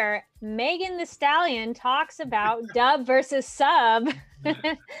Twitter, Megan the Stallion talks about dub versus sub,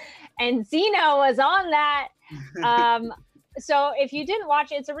 and Zeno was on that. So if you didn't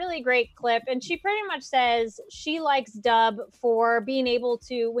watch it, it's a really great clip. And she pretty much says she likes dub for being able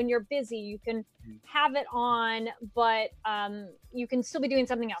to, when you're busy, you can have it on, but you can still be doing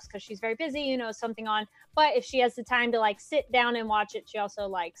something else because she's very busy, you know, something on. But if she has the time to like sit down and watch it, she also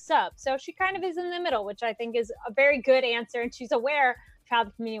likes sub. So she kind of is in the middle, which I think is a very good answer. And she's aware of how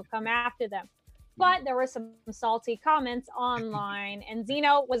the community will come after them. But there were some salty comments online, and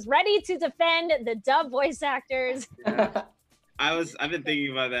Zeno was ready to defend the dub voice actors. I've been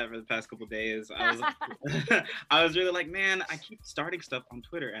thinking about that for the past couple of days. I was really like, man, I keep starting stuff on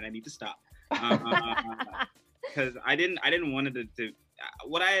Twitter and I need to stop. Because I didn't want it to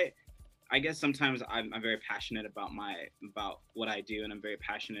what I guess sometimes I'm very passionate about what I do, and I'm very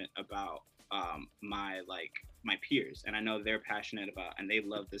passionate about my peers, and I know they're passionate about, and they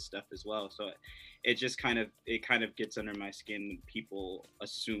love this stuff as well. So it just kind of gets under my skin when people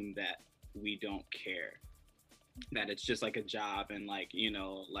assume that we don't care, that it's just like a job, and like, you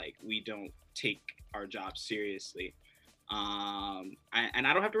know, like we don't take our job seriously. And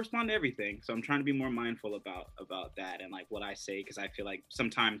I don't have to respond to everything, so I'm trying to be more mindful about that and like what I say, because I feel like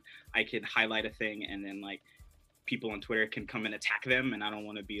sometimes I could highlight a thing and then like people on Twitter can come and attack them, and I don't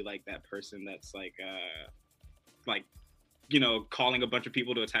want to be like that person that's like you know, calling a bunch of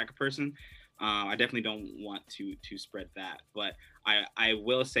people to attack a person. I definitely don't want to spread that, but I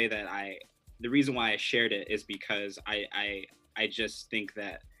will say that the reason why I shared it is because I just think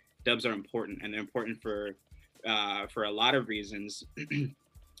that dubs are important, and they're important for a lot of reasons.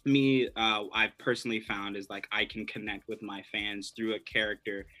 Me, I've personally found is like I can connect with my fans through a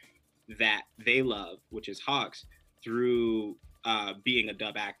character that they love, which is Hawks, through being a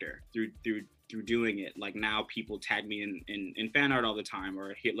dub actor, through doing it. Like now people tag me in fan art all the time,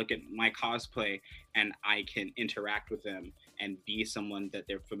 or look at my cosplay, and I can interact with them and be someone that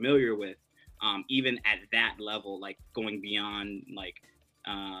they're familiar with. Even at that level, like going beyond like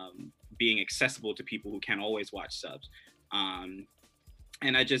being accessible to people who can't always watch subs.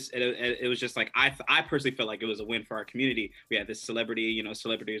 And it was just like, I personally felt like it was a win for our community. We had this celebrity, you know,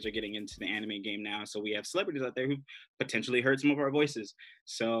 celebrities are getting into the anime game now. So we have celebrities out there who potentially heard some of our voices.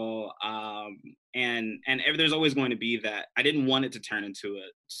 So, and there's always going to be that. I didn't want it to turn into a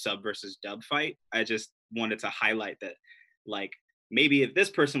sub versus dub fight. I just wanted to highlight that, like, maybe if this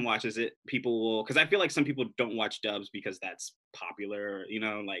person watches it, people will, because I feel like some people don't watch dubs because that's popular, you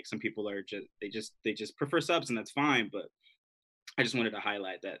know, like some people are they just prefer subs, and that's fine. But I just wanted to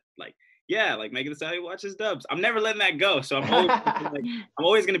highlight that, like, yeah, like Megan Thee Stallion watches dubs. I'm never letting that go. So I'm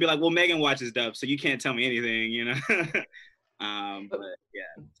always gonna be like, well, Megan watches dubs, so you can't tell me anything, you know. But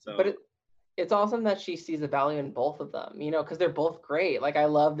yeah, so. But it's awesome that she sees the value in both of them, you know, because they're both great. Like I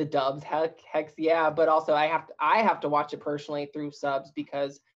love the dubs, heck yeah, but also I have to watch it personally through subs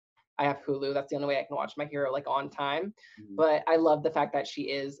because I have Hulu. That's the only way I can watch My Hero like on time. Mm-hmm. But I love the fact that she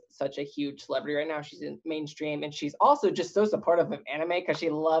is such a huge celebrity right now. She's in mainstream, and she's also just so supportive of anime because she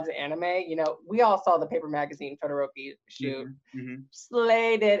loves anime. You know, we all saw the Paper Magazine Todoroki shoot,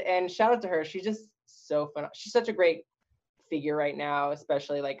 slayed it, and shout out to her. She's just so fun. She's such a great figure right now,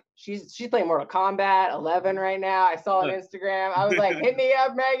 especially like she's playing Mortal Kombat 11 right now. I saw on Instagram. I was like, hit me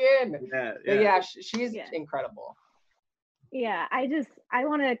up, Megan. Yeah, she's incredible. Yeah, I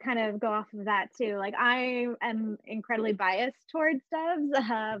want to kind of go off of that too. Like I am incredibly biased towards dubs.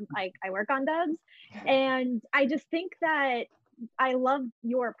 Like I work on dubs, and I just think that I love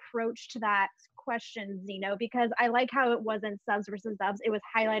your approach to that question, Zeno, because I like how it wasn't subs versus dubs. It was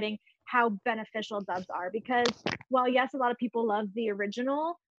highlighting how beneficial dubs are. Because while yes, a lot of people love the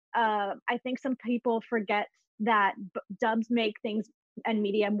original, I think some people forget that dubs make things and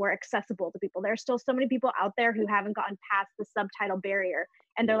media more accessible to people. There's still so many people out there who haven't gotten past the subtitle barrier,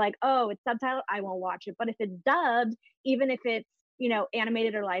 and they're like, oh, it's subtitled, I won't watch it. But if it's dubbed, even if it's, you know,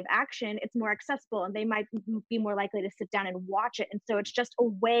 animated or live action, it's more accessible and they might be more likely to sit down and watch it. And so it's just a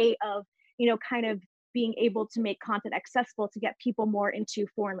way of, you know, kind of being able to make content accessible to get people more into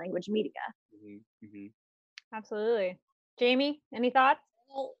foreign language media. Absolutely. Jamie, any thoughts?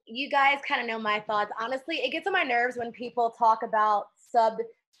 Well, you guys kind of know my thoughts. Honestly, it gets on my nerves when people talk about subbed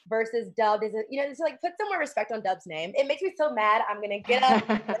versus dubbed. Is it, you know, it's like put some more respect on Dub's name. It makes me so mad. I'm gonna get up,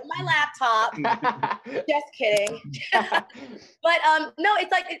 go to my laptop. Just kidding. But no,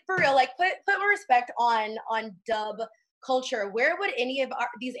 it's like for real. Like put more respect on dub culture. Where would any of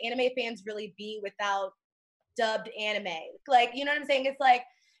these anime fans really be without dubbed anime? Like, you know what I'm saying? It's like,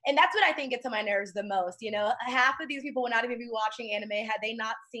 and that's what I think gets on my nerves the most. You know, half of these people would not even be watching anime had they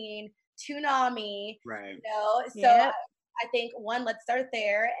not seen Toonami. Right. You know, so Yep. I think one, let's start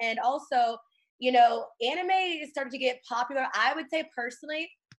there, and also, you know, anime is starting to get popular. I would say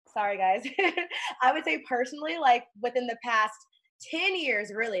personally, sorry guys, I would say personally, like within the past 10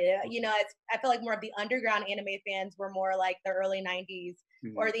 years, really, you know, I feel like more of the underground anime fans were more like the early 90s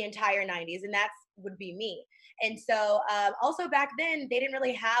or the entire 90s, and that's would be me. And so also back then, they didn't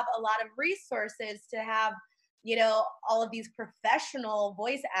really have a lot of resources to have, you know, all of these professional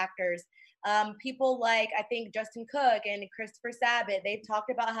voice actors. People like, I think, Justin Cook and Christopher Sabat, they've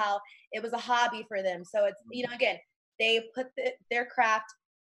talked about how it was a hobby for them. So it's, you know, again, they put their craft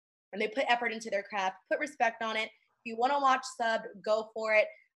and they put effort into their craft, put respect on it. If you want to watch sub, go for it.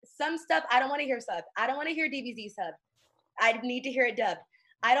 Some stuff, I don't want to hear sub. I don't want to hear DBZ sub. I need to hear it dubbed.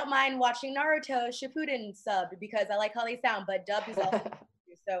 I don't mind watching Naruto Shippuden subbed because I like how they sound, but dubbed is also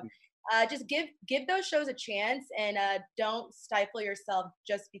so. Just give those shows a chance and don't stifle yourself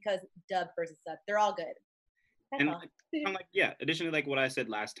just because dubbed versus sub. They're all good. That's And all. I'm like, yeah. Additionally, like what I said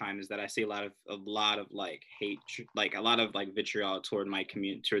last time is that I see a lot of like hate, like a lot of like vitriol toward my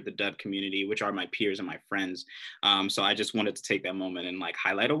community, toward the dub community, which are my peers and my friends. So I just wanted to take that moment and like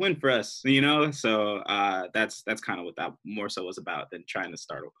highlight a win for us, you know. So that's kind of what that more so was about than trying to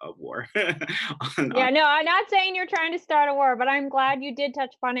start a war. Yeah, no, I'm not saying you're trying to start a war, but I'm glad you did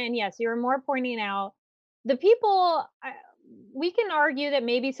touch upon it. And yes, you were more pointing out the people. We can argue that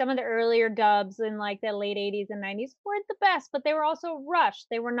maybe some of the earlier dubs in like the late 80s and 90s weren't the best, but they were also rushed.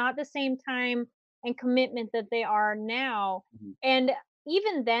 They were not the same time and commitment that they are now. And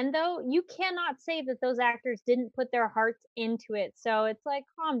even then, though, you cannot say that those actors didn't put their hearts into it. So it's like,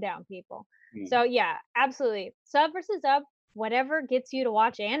 calm down, people. So yeah, absolutely. Sub versus dub, whatever gets you to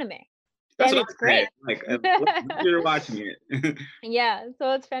watch anime. That's Then what it's I said. great. Like you're watching it. Yeah,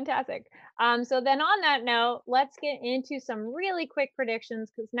 so it's fantastic. So then on that note, let's get into some really quick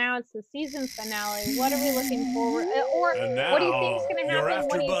predictions because now it's the season finale. What are we looking forward or And what do you think now, is going to your happen?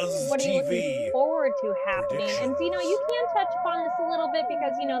 What are you looking TV forward to happening? And Zeno, you predictions. can touch upon this a little bit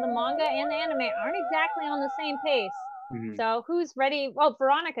because you know the manga and the anime aren't exactly on the same pace. So who's ready? Well,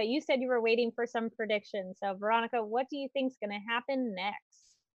 Veronica, you said you were waiting for some predictions. So Veronica, what do you think is going to happen next?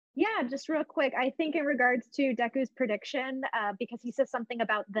 Yeah, just real quick. I think in regards to Deku's prediction, because he says something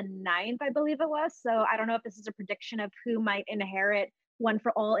about the 9th, I believe it was. So I don't know if this is a prediction of who might inherit One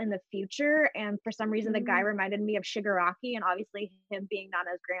for All in the future. And for some reason, the guy reminded me of Shigaraki, and obviously him being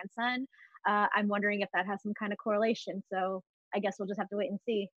Nana's grandson. I'm wondering if that has some kind of correlation. So I guess we'll just have to wait and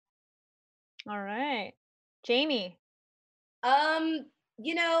see. All right, Jamie.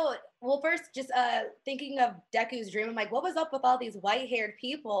 You know, well, first, just thinking of Deku's dream, I'm like, what was up with all these white-haired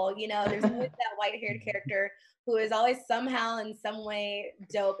people? You know, there's always that white-haired character who is always somehow in some way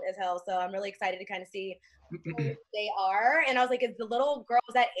dope as hell. So I'm really excited to kind of see who they are. And I was like, is the little girl,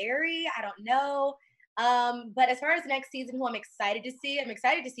 is that Aerie? I don't know. But as far as next season, who I'm excited to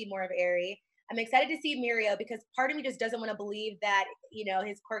see more of Aerie. I'm excited to see Mirio because part of me just doesn't want to believe that, you know,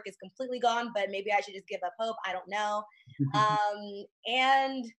 his quirk is completely gone, but maybe I should just give up hope. I don't know.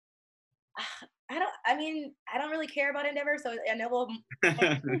 And I don't really care about Endeavor, so I know we'll talk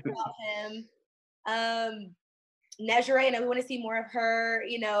about him. Nejire, I know we want to see more of her.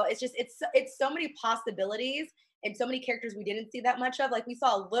 You know, it's so many possibilities and so many characters we didn't see that much of. Like we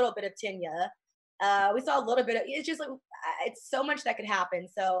saw a little bit of Tinya. We saw a little bit of, it's just like, it's so much that could happen.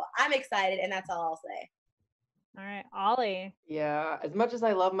 So I'm excited, and that's all I'll say. All right, Ollie. Yeah, as much as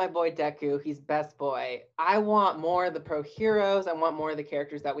I love my boy Deku, he's best boy. I want more of the pro heroes. I want more of the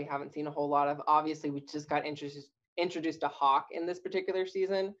characters that we haven't seen a whole lot of. Obviously, we just got introduced to Hawk in this particular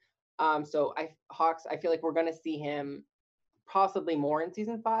season. So Hawks, I feel like we're gonna see him possibly more in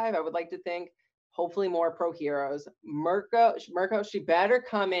season 5. I would like to think. Hopefully more pro heroes. Mirko, she better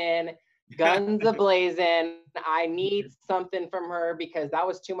come in, guns a-blazing. I need something from her because that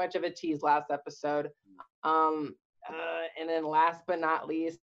was too much of a tease last episode. And then last but not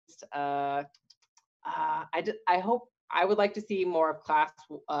least, I would like to see more of class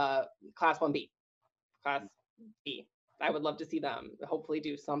 1B, class B. I would love to see them hopefully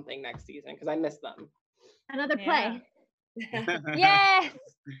do something next season because I miss them. Another play. Yes.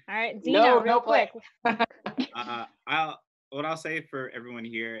 All right, Zeno, real quick. What I'll say for everyone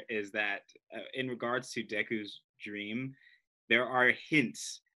here is that in regards to Deku's dream, there are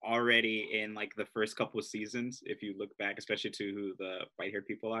hints already in like the first couple of seasons, if you look back, especially to who the white hair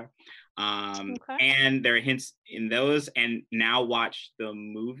people are. And there are hints in those, and now watch the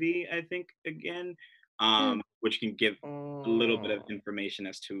movie, I think, again, which can give a little bit of information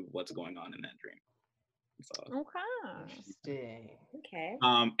as to what's going on in that dream. So, interesting. Okay.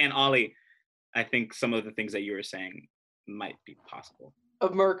 And Ollie, I think some of the things that you were saying might be possible.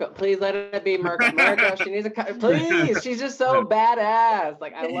 Of Mirko, please let it be Mirko. Mirko, she needs please. She's just so badass.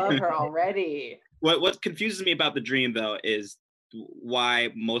 Like I love her already. What confuses me about the dream though is why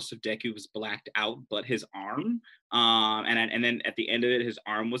most of Deku was blacked out, but his arm. And then at the end of it, his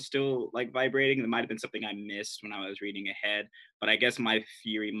arm was still like vibrating. There might have been something I missed when I was reading ahead. But I guess my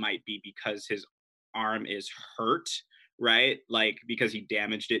theory might be because his arm is hurt, right? Like because he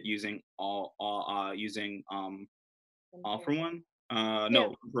damaged it using all for one.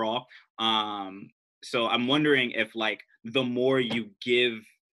 No, overall. So I'm wondering if like the more you give,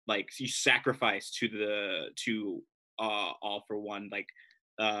 like you sacrifice to all for one, like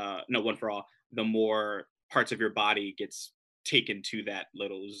one for all, the more parts of your body gets taken to that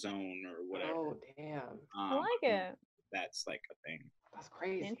little zone or whatever. Oh damn! I like it. That's like a thing. That's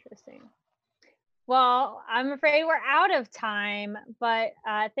crazy. Interesting. Well, I'm afraid we're out of time, but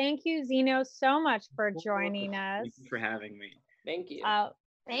thank you, Zeno, so much for joining us. Thank you for having me. Thank you.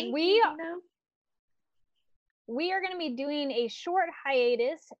 We are going to be doing a short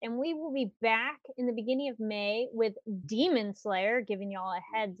hiatus, and we will be back in the beginning of May with Demon Slayer, giving y'all a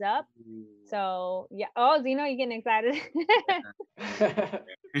heads up. So, yeah. Oh, Zeno, you getting excited?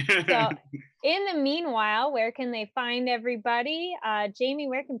 So, in the meanwhile, where can they find everybody? Jamie,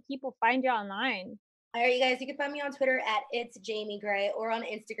 where can people find you online? All right, you guys, you can find me on Twitter at It's Jamie Gray or on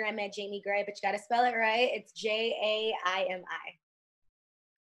Instagram at Jamie Gray, but you got to spell it right. It's Jaimi.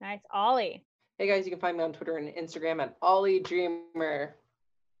 Nice. Ollie. Hey guys, you can find me on Twitter and Instagram at Ollie Dreamer.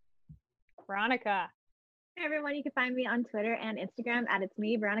 Veronica. Hey everyone, you can find me on Twitter and Instagram at It's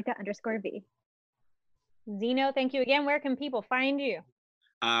Me, Veronica_V. Zeno, thank you again. Where can people find you?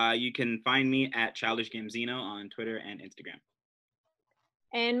 You can find me at Childish Game Zeno on Twitter and Instagram.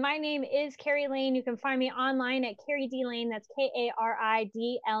 And my name is Carrie Lane. You can find me online at Carrie D Lane. That's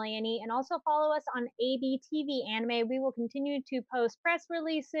KARIDLANE. And also follow us on ABTV Anime. We will continue to post press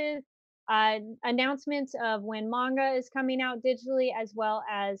releases, announcements of when manga is coming out digitally, as well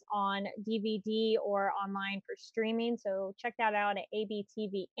as on DVD or online for streaming. So check that out at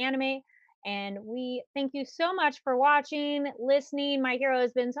ABTV Anime. And we thank you so much for watching, listening. My Hero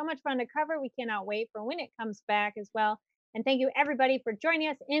has been so much fun to cover. We cannot wait for when it comes back as well. And thank you everybody for joining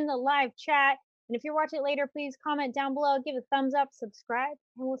us in the live chat. And if you're watching it later, please comment down below, give a thumbs up, subscribe,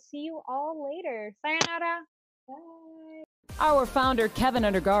 and we'll see you all later. Sayonara. Bye. Our founder, Kevin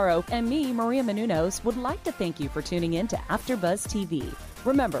Undergaro, and me, Maria Menounos, would like to thank you for tuning in to AfterBuzz TV.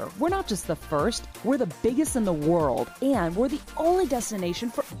 Remember, we're not just the first, we're the biggest in the world, and we're the only destination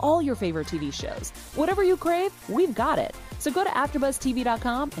for all your favorite TV shows. Whatever you crave, we've got it. So go to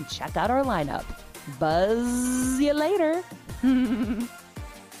AfterBuzzTV.com and check out our lineup. Buzz you later. The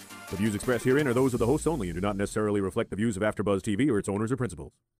views expressed herein are those of the hosts only and do not necessarily reflect the views of AfterBuzz TV or its owners or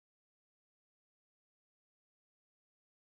principals.